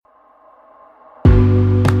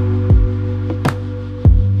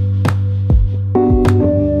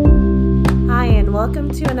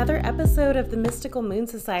Welcome to another episode of the Mystical Moon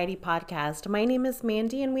Society podcast. My name is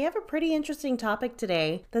Mandy, and we have a pretty interesting topic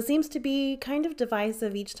today that seems to be kind of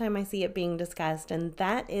divisive each time I see it being discussed, and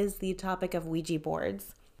that is the topic of Ouija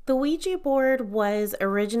boards. The Ouija board was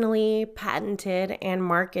originally patented and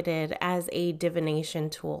marketed as a divination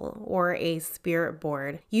tool or a spirit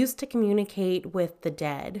board used to communicate with the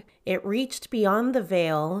dead. It reached beyond the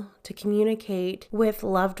veil to communicate with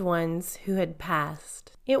loved ones who had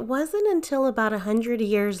passed. It wasn't until about 100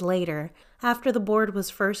 years later, after the board was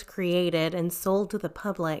first created and sold to the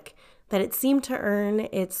public, that it seemed to earn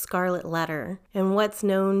its scarlet letter and what's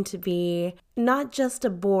known to be not just a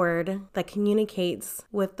board that communicates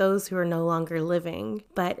with those who are no longer living,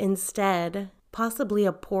 but instead possibly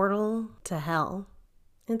a portal to hell.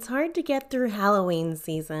 It's hard to get through Halloween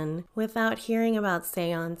season without hearing about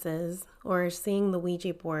seances or seeing the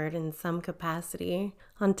Ouija board in some capacity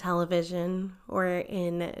on television or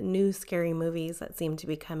in new scary movies that seem to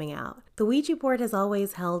be coming out. The Ouija board has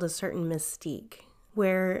always held a certain mystique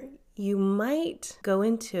where you might go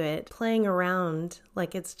into it playing around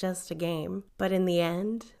like it's just a game, but in the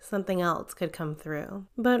end, something else could come through.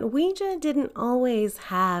 But Ouija didn't always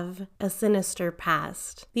have a sinister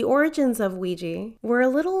past. The origins of Ouija were a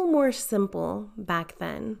little more simple back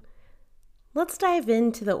then. Let's dive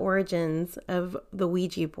into the origins of the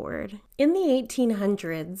Ouija board. In the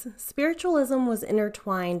 1800s, spiritualism was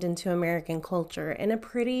intertwined into American culture in a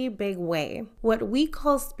pretty big way. What we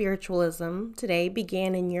call spiritualism today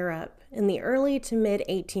began in Europe in the early to mid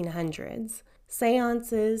 1800s.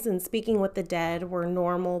 Seances and speaking with the dead were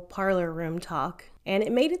normal parlor room talk, and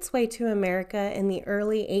it made its way to America in the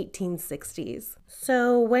early 1860s.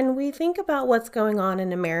 So when we think about what's going on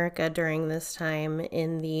in America during this time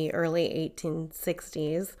in the early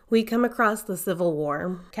 1860s, we come across the Civil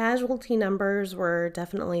War. Casualty numbers were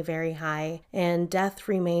definitely very high, and death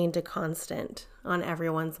remained a constant on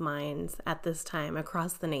everyone's minds at this time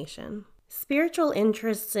across the nation. Spiritual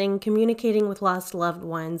interests in communicating with lost loved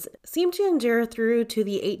ones seem to endure through to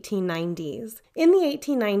the 1890s. In the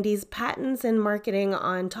 1890s, patents and marketing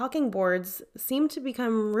on talking boards seemed to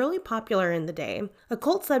become really popular in the day.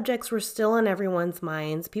 Occult subjects were still on everyone's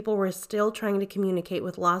minds. People were still trying to communicate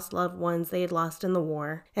with lost loved ones they had lost in the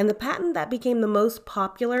war. And the patent that became the most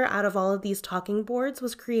popular out of all of these talking boards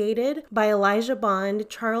was created by Elijah Bond,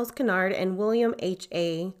 Charles Kennard, and William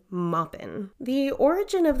H.A. Maupin. The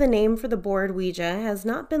origin of the name for the board Ouija has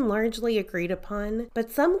not been largely agreed upon,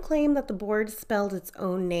 but some claim that the board spelled its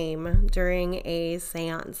own name during a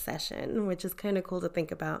seance session, which is kind of cool to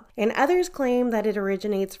think about. And others claim that it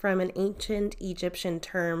originates from an ancient Egyptian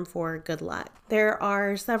term for good luck. There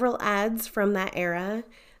are several ads from that era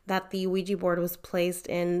that the Ouija board was placed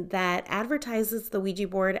in that advertises the Ouija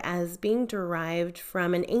board as being derived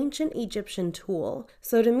from an ancient Egyptian tool.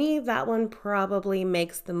 So to me, that one probably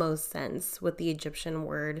makes the most sense with the Egyptian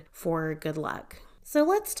word for good luck. So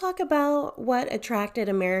let's talk about what attracted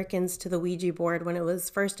Americans to the Ouija board when it was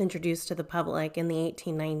first introduced to the public in the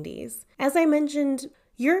 1890s. As I mentioned,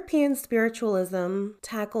 European spiritualism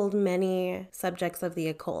tackled many subjects of the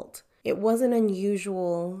occult. It wasn't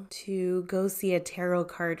unusual to go see a tarot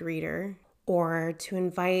card reader or to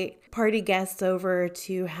invite party guests over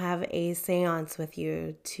to have a seance with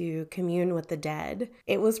you to commune with the dead.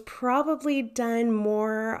 It was probably done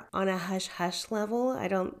more on a hush-hush level. I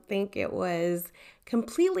don't think it was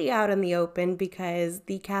completely out in the open because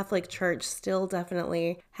the Catholic Church still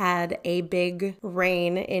definitely had a big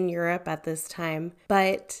reign in Europe at this time.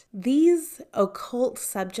 But these occult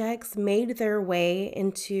subjects made their way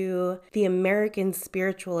into the American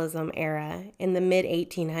spiritualism era in the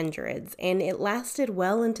mid-1800s, and it lasted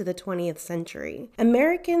well into the 20th century.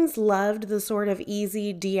 Americans loved the sort of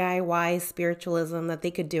easy DIY spiritualism that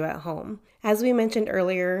they could do at home. As we mentioned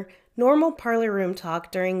earlier, normal parlor room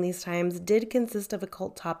talk during these times did consist of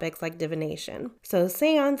occult topics like divination. So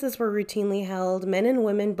seances were routinely held, men and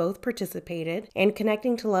women both participated, and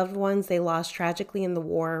connecting to loved ones they lost tragically in the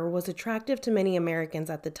war was attractive to many Americans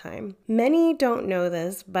at the time. Many don't know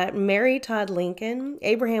this, but Mary Todd Lincoln,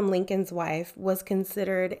 Abraham Lincoln's wife, was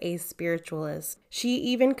considered a spiritualist. She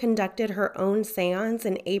even conducted her own seance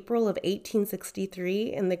in April of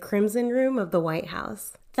 1863 in the Crimson Room of the White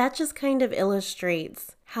House. That just kind of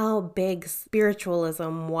illustrates how big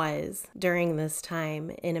spiritualism was during this time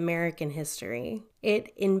in American history.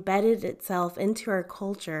 It embedded itself into our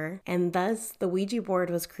culture, and thus the Ouija board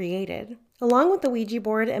was created. Along with the Ouija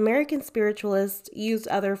board, American spiritualists used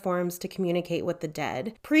other forms to communicate with the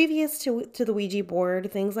dead. Previous to the Ouija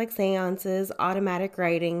board, things like seances, automatic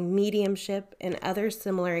writing, mediumship, and other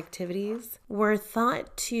similar activities were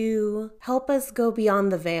thought to help us go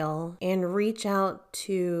beyond the veil and reach out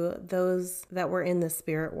to those that were in the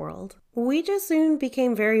spirit world. Ouija soon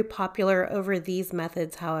became very popular over these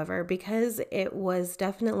methods, however, because it was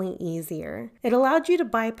definitely easier. It allowed you to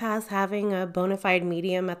bypass having a bona fide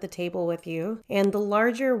medium at the table with you, and the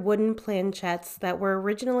larger wooden planchettes that were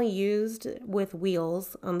originally used with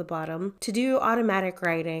wheels on the bottom to do automatic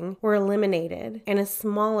writing were eliminated, and a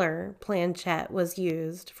smaller planchette was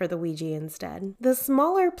used for the Ouija instead. The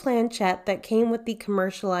smaller planchette that came with the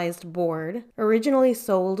commercialized board originally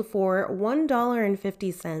sold for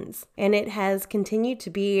 $1.50. And it has continued to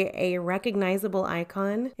be a recognizable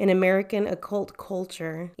icon in American occult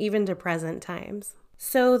culture, even to present times.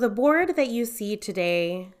 So the board that you see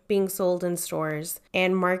today being sold in stores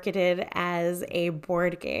and marketed as a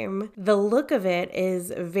board game, the look of it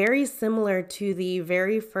is very similar to the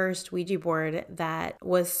very first Ouija board that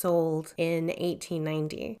was sold in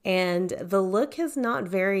 1890. And the look has not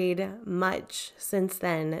varied much since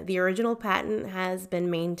then. The original patent has been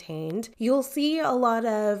maintained. You'll see a lot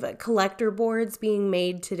of collector boards being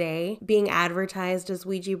made today, being advertised as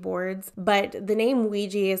Ouija boards, but the name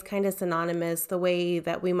Ouija is kind of synonymous the way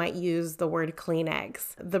that we might use the word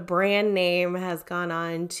Kleenex. The brand name has gone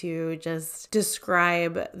on to just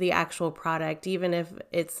describe the actual product, even if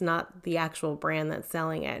it's not the actual brand that's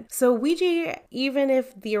selling it. So Ouija, even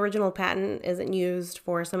if the original patent isn't used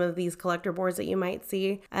for some of these collector boards that you might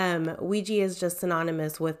see, Ouija is just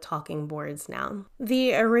synonymous with talking boards now.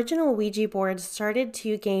 The original Ouija board started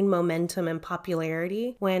to gain momentum and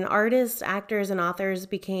popularity when artists, actors, and authors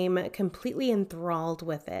became completely enthralled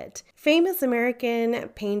with it. Famous American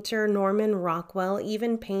painter Norman Rockwell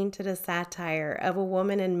even painted a satire of a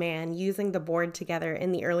woman and man using the board together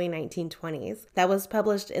in the early 1920s that was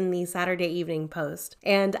published in the Saturday Evening Post.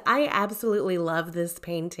 And I absolutely love this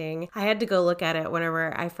painting. I had to go look at it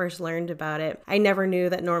whenever I first learned about it. I never knew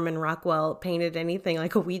that Norman Rockwell painted anything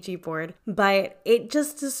like a Ouija board, but it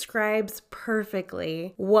just describes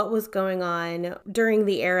perfectly what was going on during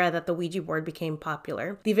the era that the Ouija board became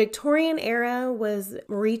popular. The Victorian era was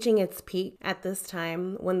reaching its peak at this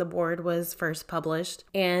time when the board was first published,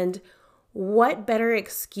 and what better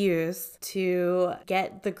excuse to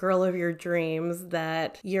get the girl of your dreams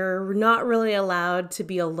that you're not really allowed to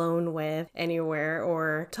be alone with anywhere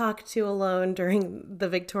or talk to alone during the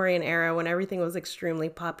Victorian era when everything was extremely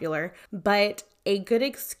popular, but a good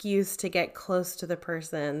excuse to get close to the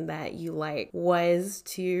person that you like was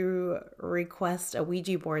to request a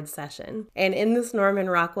Ouija board session. And in this Norman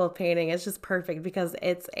Rockwell painting, it's just perfect because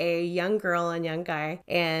it's a young girl and young guy,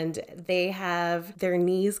 and they have their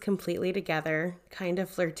knees completely together, kind of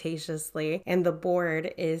flirtatiously, and the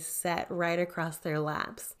board is set right across their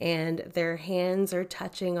laps, and their hands are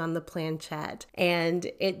touching on the planchette. And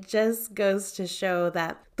it just goes to show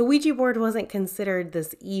that the Ouija board wasn't considered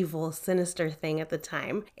this evil, sinister thing at the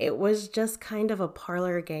time. It was just kind of a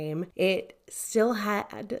parlor game. It still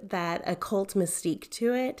had that occult mystique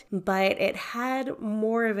to it, but it had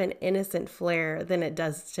more of an innocent flair than it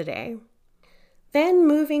does today. Then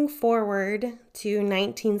moving forward to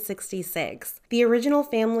 1966, the original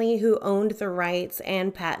family who owned the rights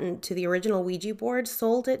and patent to the original Ouija board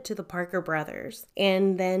sold it to the Parker brothers,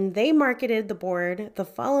 and then they marketed the board the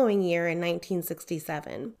following year in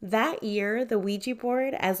 1967. That year, the Ouija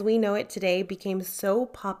board, as we know it today, became so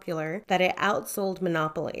popular that it outsold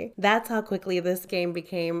Monopoly. That's how quickly this game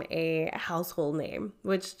became a household name,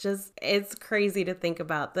 which just, it's crazy to think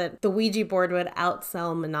about that the Ouija board would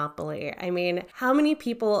outsell Monopoly. I mean, how many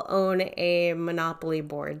people own a Monopoly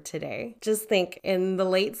board today? Just think, in the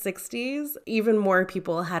late 60s, even more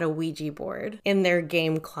people had a Ouija board in their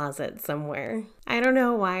game closet somewhere. I don't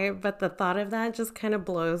know why, but the thought of that just kind of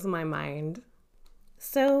blows my mind.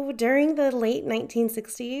 So during the late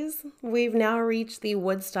 1960s, we've now reached the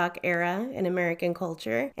Woodstock era in American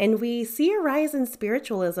culture, and we see a rise in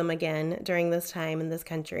spiritualism again during this time in this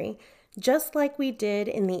country. just like we did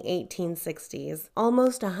in the 1860s.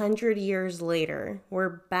 Almost 100 years later,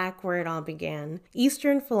 we're back where it all began.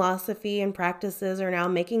 Eastern philosophy and practices are now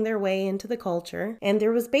making their way into the culture, and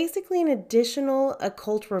there was basically an additional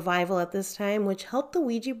occult revival at this time, which helped the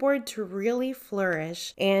Ouija board to really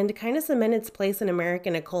flourish and kind of cement its place in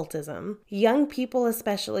American occultism. Young people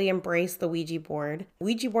especially embraced the Ouija board.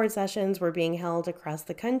 Ouija board sessions were being held across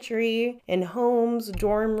the country, in homes,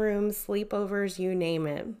 dorm rooms, sleepovers, you name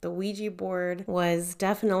it. The Ouija board was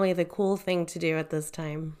definitely the cool thing to do at this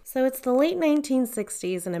time. So it's the late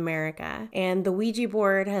 1960s in America, and the Ouija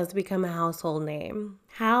board has become a household name.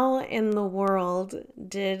 How in the world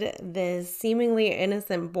did this seemingly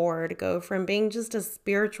innocent board go from being just a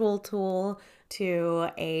spiritual tool to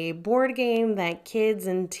a board game that kids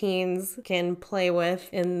and teens can play with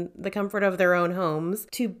in the comfort of their own homes,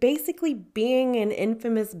 to basically being an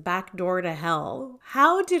infamous backdoor to hell?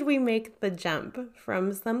 How did we make the jump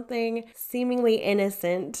from something seemingly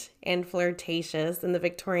innocent and flirtatious in the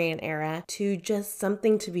Victorian era to just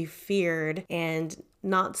something to be feared and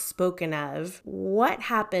not spoken of? What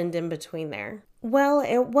happened in between there? Well,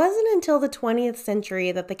 it wasn't until the 20th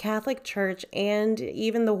century that the Catholic Church and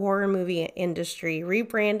even the horror movie industry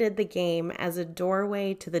rebranded the game as a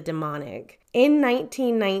doorway to the demonic. In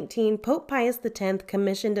 1919, Pope Pius X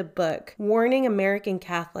commissioned a book warning American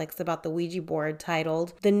Catholics about the Ouija board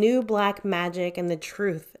titled The New Black Magic and the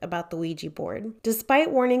Truth About the Ouija Board. Despite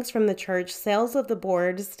warnings from the church, sales of the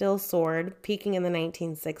board still soared, peaking in the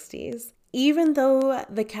 1960s. Even though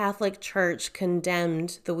the Catholic Church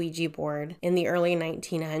condemned the Ouija board in the early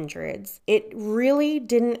 1900s, it really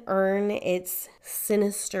didn't earn its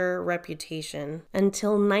sinister reputation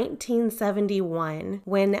until 1971,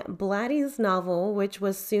 when Blatty's novel, which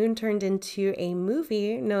was soon turned into a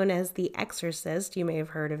movie known as The Exorcist, you may have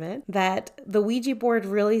heard of it, that the Ouija board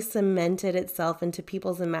really cemented itself into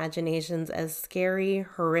people's imaginations as scary,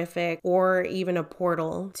 horrific, or even a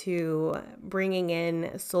portal to bringing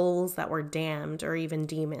in souls that were damned or even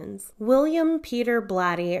demons. William Peter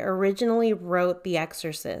Blatty originally wrote The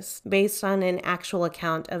Exorcist based on an actual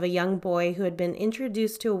account of a young boy who had been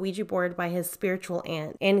introduced to a Ouija board by his spiritual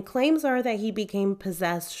aunt, and claims are that he became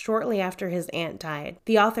possessed shortly after his aunt died.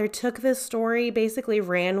 The author took this story, basically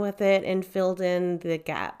ran with it, and filled in the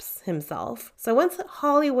gaps himself. So once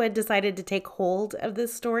Hollywood decided to take hold of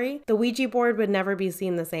this story, the Ouija board would never be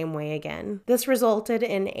seen the same way again. This resulted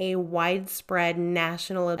in a widespread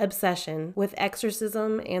national obsession with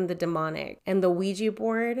exorcism and the demonic, and the Ouija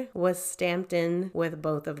board was stamped in with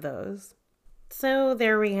both of those. So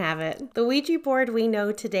there we have it. The Ouija board we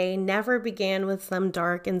know today never began with some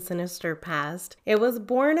dark and sinister past. It was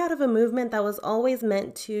born out of a movement that was always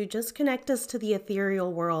meant to just connect us to the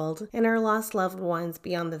ethereal world and our lost loved ones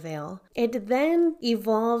beyond the veil. It then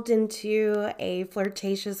evolved into a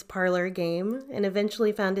flirtatious parlor game and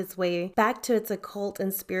eventually found its way back to its occult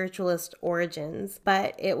and spiritualist origins,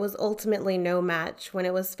 but it was ultimately no match when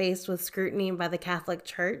it was faced with scrutiny by the Catholic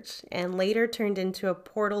Church and later turned into a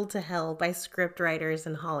portal to hell by script writers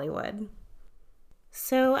in Hollywood.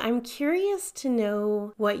 So I'm curious to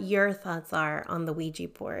know what your thoughts are on the Ouija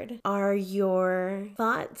board. Are your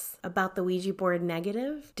thoughts about the Ouija board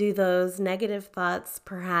negative? Do those negative thoughts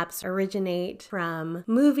perhaps originate from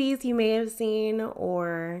movies you may have seen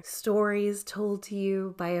or stories told to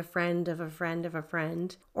you by a friend of a friend of a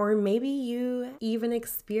friend? Or maybe you even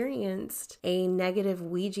experienced a negative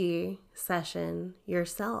Ouija session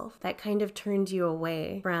yourself that kind of turned you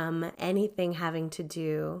away from anything having to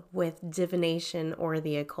do with divination or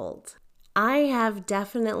the occult. I have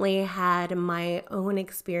definitely had my own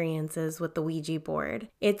experiences with the Ouija board.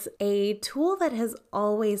 It's a tool that has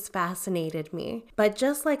always fascinated me, but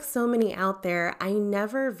just like so many out there, I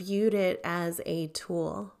never viewed it as a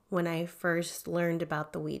tool. When I first learned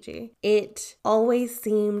about the Ouija, it always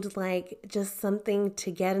seemed like just something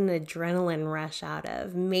to get an adrenaline rush out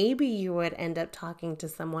of. Maybe you would end up talking to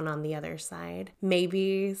someone on the other side.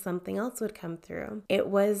 Maybe something else would come through. It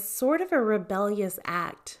was sort of a rebellious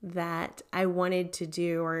act that I wanted to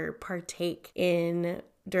do or partake in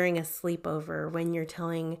during a sleepover when you're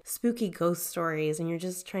telling spooky ghost stories and you're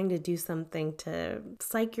just trying to do something to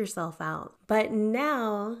psych yourself out. But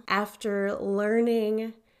now, after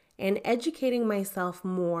learning and educating myself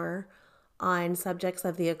more on subjects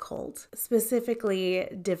of the occult, specifically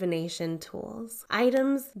divination tools.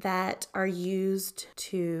 Items that are used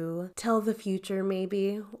to tell the future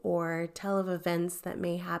maybe, or tell of events that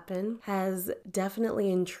may happen, has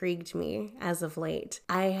definitely intrigued me as of late.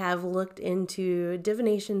 I have looked into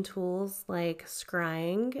divination tools like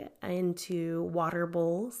scrying into water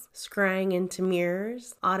bowls, scrying into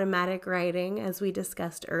mirrors, automatic writing, as we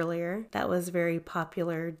discussed earlier. That was very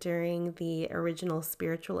popular during the original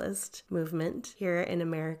spiritualist movement here in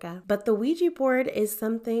America. But the Ouija board is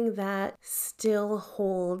something that still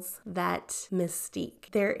holds that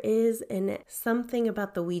mystique. There is something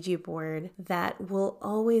about the Ouija board that will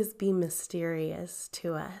always be mysterious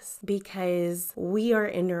to us because we are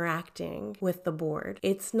interacting with the board.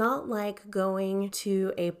 It's not like going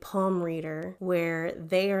to a palm reader where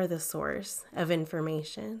they are the source of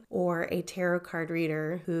information, or a tarot card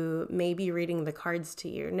reader who may be reading the cards to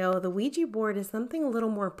you. No, the Ouija board is something a little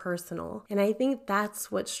more personal, and I think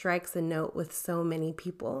that's what strikes a note with so many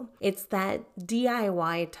people. It's that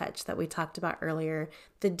DIY touch that we talked about earlier,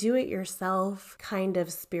 the do-it-yourself kind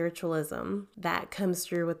of spiritualism that comes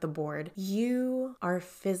through with the board. You are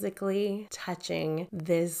physically touching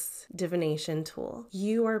this divination tool.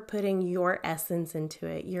 You are putting your essence into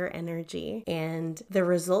it, your energy, and the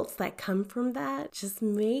results that come from that just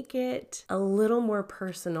make it a little more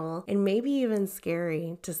personal and maybe even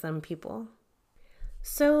scary to some people.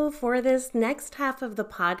 So for this next half of the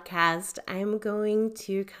podcast, I'm going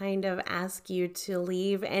to kind of ask you to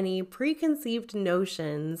leave any preconceived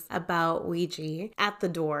notions about Ouija at the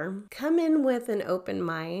door. Come in with an open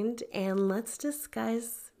mind and let's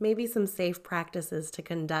discuss maybe some safe practices to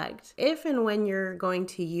conduct if and when you're going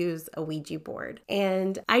to use a Ouija board.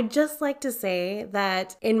 And I'd just like to say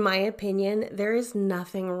that, in my opinion, there is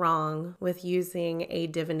nothing wrong with using a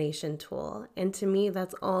divination tool. And to me,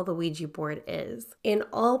 that's all the Ouija board is. In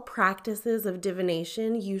all practices of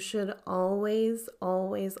divination, you should always,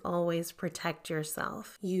 always, always protect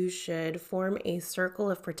yourself. You should form a circle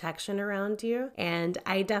of protection around you. And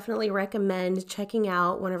I definitely recommend checking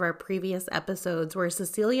out one of our previous episodes where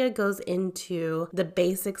Cecilia goes into the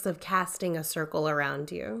basics of casting a circle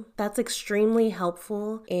around you. That's extremely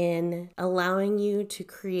helpful in allowing you to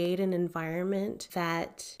create an environment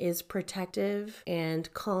that is protective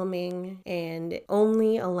and calming and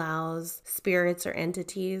only allows spirits or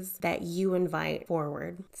entities that you invite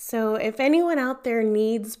forward. So if anyone out there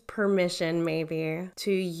needs permission maybe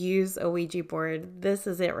to use a Ouija board, this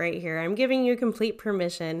is it right here. I'm giving you complete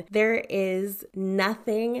permission. There is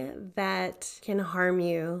nothing that can harm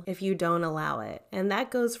you if you don't allow it. And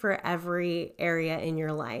that goes for every area in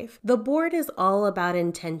your life. The board is all about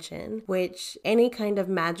intention, which any kind of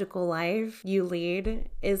magical life you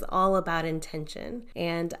lead is all about intention.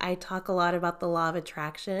 And I talk a lot about the law of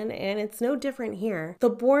attraction, and it's no different here. The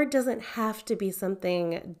board doesn't have to be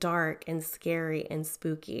something dark and scary and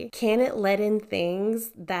spooky. Can it let in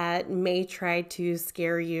things that may try to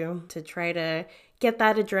scare you, to try to get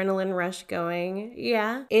that adrenaline rush going?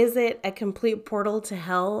 Yeah. Is it a complete portal to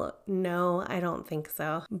hell? No, I don't think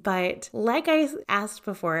so. But like I asked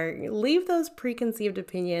before, leave those preconceived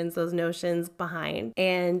opinions, those notions behind,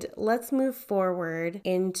 and let's move forward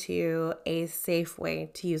into a safe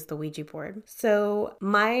way to use the Ouija board. So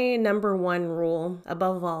my number one rule,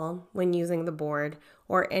 above all, when using the board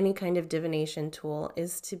or any kind of divination tool,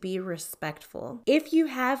 is to be respectful. If you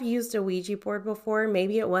have used a Ouija board before,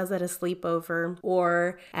 maybe it was at a sleepover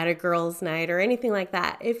or at a girls' night or anything like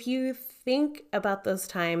that, if you think about those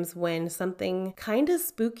times when something kind of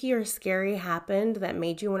spooky or scary happened that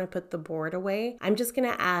made you want to put the board away, I'm just going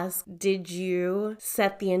to ask, did you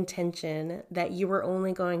set the intention that you were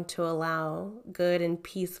only going to allow good and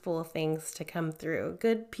peaceful things to come through,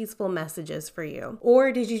 good peaceful messages for you?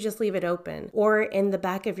 Or did you just leave it open? Or in the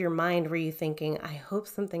back of your mind, were you thinking, I hope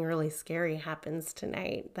something really scary happens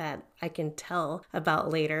tonight that I can tell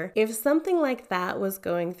about later? If something like that was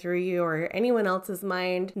going through you or anyone else's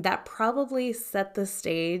mind, that probably set the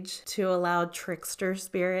stage to allow trickster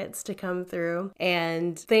spirits to come through,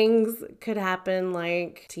 and things could happen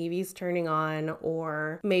like TVs turning on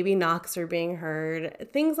or maybe knocks are being heard,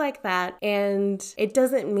 things like that. And it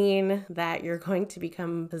doesn't mean that you're going to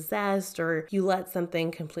become possessed or you let something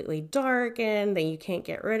completely dark in that you can't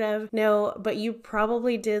get rid of. No, but you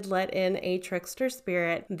probably did let in a trickster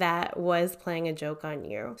spirit that was playing a joke on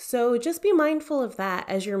you. So just be mindful of that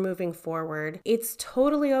as you're moving forward. It's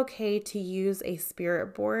totally okay to use a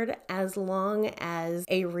spirit board as long as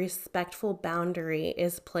a respectful boundary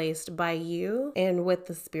is placed by you and with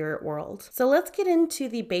the spirit world. So let's get into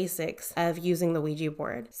the basics of using the Ouija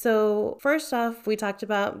board. So first off, we talked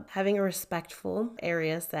about having a respectful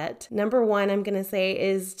area set. Number one, I'm going to say,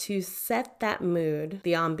 is to set that mood,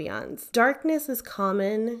 the ambiance. Darkness is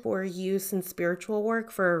common for use in spiritual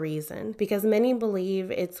work for a reason, because many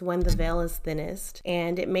believe it's when the veil is thinnest,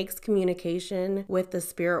 and it makes communication with the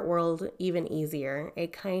spirit world even easier.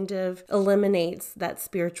 It kind of eliminates that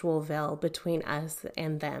spiritual veil between us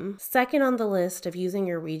and them. Second on the list of using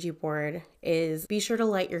your Ouija board is be sure to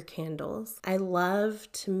light your candles. I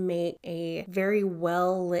love to make a very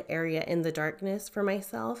well lit area in the darkness for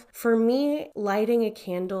myself. For me, lighting a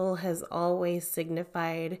candle has always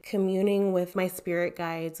signified communing with my spirit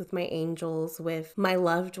guides, with my angels, with my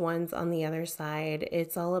loved ones on the other side.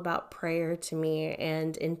 It's all about prayer to me,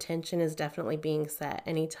 and intention is definitely being set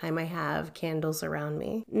anytime I have candles around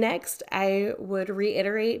me. Next, I would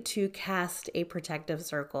reiterate to cast a protective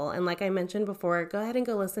circle. And like I mentioned before, go ahead and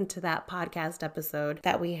go listen to that podcast episode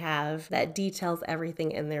that we have that details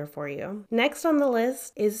everything in there for you. Next on the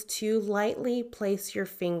list is to lightly place your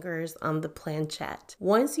fingers on the planchette.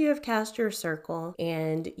 Once you have cast your circle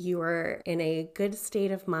and you are in a good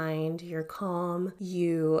state of mind, you're calm,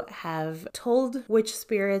 you have told which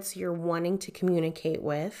spirits you're wanting to communicate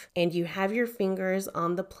with, and you have your fingers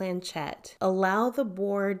on the planchette, allow the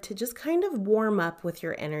board to just kind of warm up with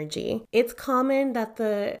your energy. It's common that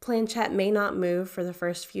the planchette may not move for the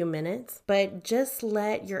first few minutes, but just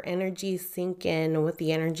let your energy sink in with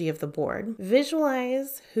the energy of the board.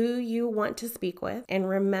 Visualize who you want to speak with, and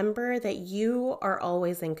remember that you are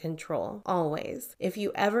always in control, always. If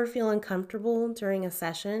you ever feel uncomfortable during a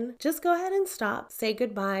session, just go ahead and stop. Say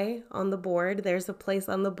goodbye on the board. There's a place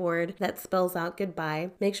on the board that spells out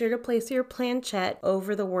goodbye. Make sure to place your planchette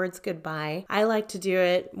over the words goodbye. I like to do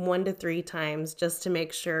it 1 to 3 times just to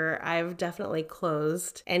make sure I've definitely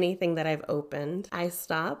closed anything that I've opened. I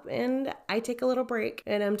stop and I take a little break,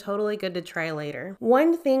 and I'm totally good to try later.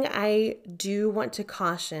 One thing I do want to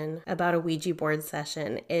caution about a Ouija board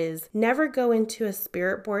session is never go into a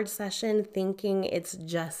spirit board session thinking it's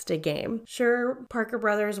just a game. Sure, Parker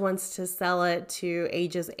Brothers wants to sell it to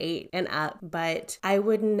ages 8 and up, but I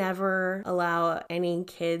would never allow any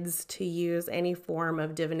kids to use any form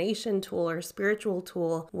of divination tool or spiritual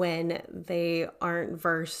tool when they aren't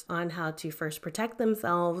versed on how to first protect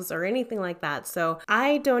themselves or anything like that. So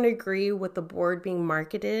I don't agree with the board being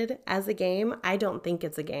marketed as a game. I don't think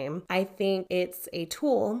it's a game. I think it's a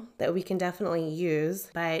tool that we can definitely use,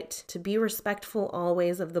 but to be respectful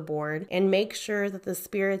always of the board and make sure that the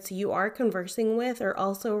spirits you are conversing with are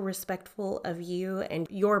also respectful of you and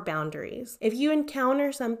your boundaries. If you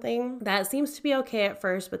encounter something that seems to be okay at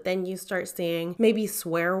first, but then you start seeing maybe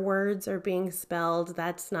swear words are being spelled,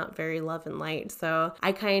 that's not very love and light. So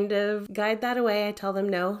I kind of guide that away. I tell them,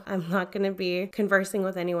 no, I'm not going to be conversing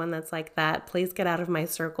with anyone that's like that. Please get out of my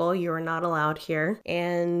circle. You are not allowed here.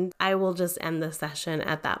 And I will just end the session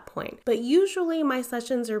at that point. But usually my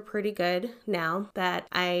sessions are pretty good now that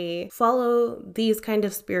I follow these kind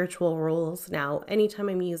of spiritual rules now, anytime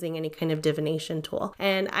I'm using any kind of divination tool.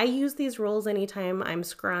 And I use these rules anytime I'm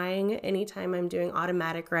scrying, anytime I'm doing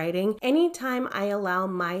automatic writing, anytime I allow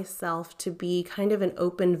myself to be kind of an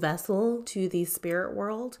open vessel to the spirit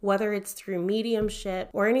world, whether it's through mediumship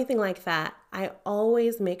or anything like that. I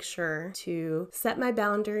always make sure to set my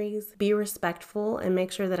boundaries, be respectful, and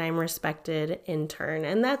make sure that I'm respected in turn.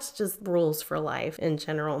 And that's just rules for life in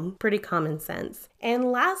general, pretty common sense.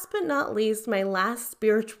 And last but not least, my last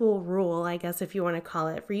spiritual rule, I guess if you want to call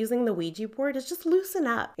it, for using the Ouija board is just loosen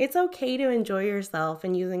up. It's okay to enjoy yourself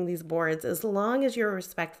in using these boards as long as you're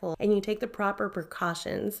respectful and you take the proper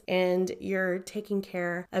precautions and you're taking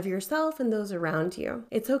care of yourself and those around you.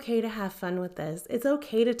 It's okay to have fun with this. It's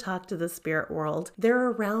okay to talk to the spirit world. They're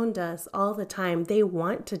around us all the time. They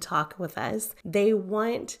want to talk with us. They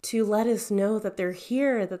want to let us know that they're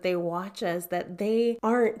here, that they watch us, that they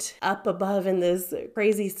aren't up above in this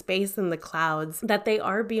crazy space in the clouds, that they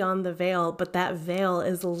are beyond the veil, but that veil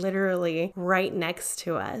is literally right next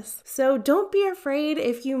to us. So don't be afraid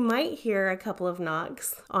if you might hear a couple of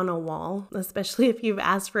knocks on a wall, especially if you've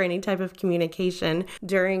asked for any type of communication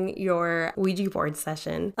during your Ouija board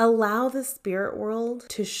session. Allow the spirit world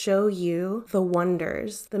to show you the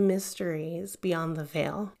wonders, the mysteries beyond the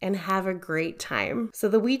veil, and have a great time. So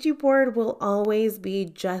the Ouija board will always be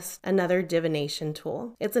just another divination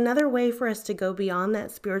tool. It's another way for us to go beyond that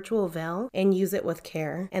spiritual veil and use it with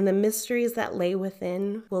care. And the mysteries that lay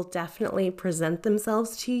within will definitely present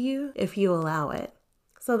themselves to you if you allow it.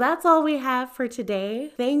 So that's all we have for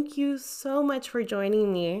today. Thank you so much for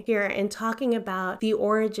joining me here and talking about the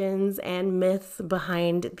origins and myths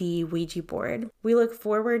behind the Ouija board. We look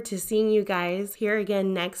forward to seeing you guys here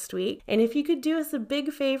again next week. And if you could do us a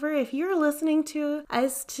big favor, if you're listening to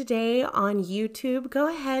us today on YouTube, go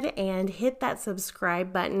ahead and hit that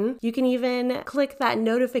subscribe button. You can even click that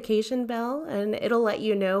notification bell and it'll let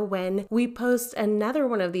you know when we post another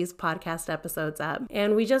one of these podcast episodes up.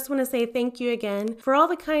 And we just want to say thank you again for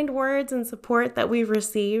all the kind words and support that we've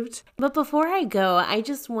received. But before I go, I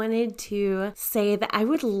just wanted to say that I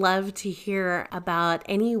would love to hear about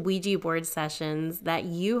any Ouija board sessions that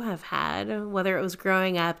you have had, whether it was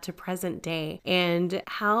growing up to present day, and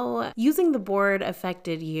how using the board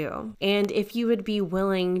affected you. And if you would be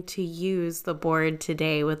willing to use the board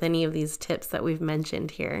today with any of these tips that we've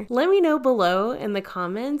mentioned here. Let me know below in the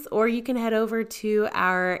comments, or you can head over to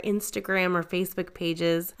our Instagram or Facebook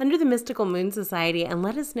pages under the Mystical Moon Society and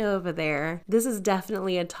let us know over there. This is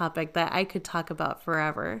definitely a topic that I could talk about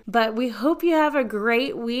forever. But we hope you have a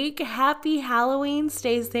great week. Happy Halloween.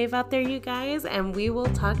 Stay safe out there, you guys, and we will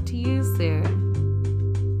talk to you soon.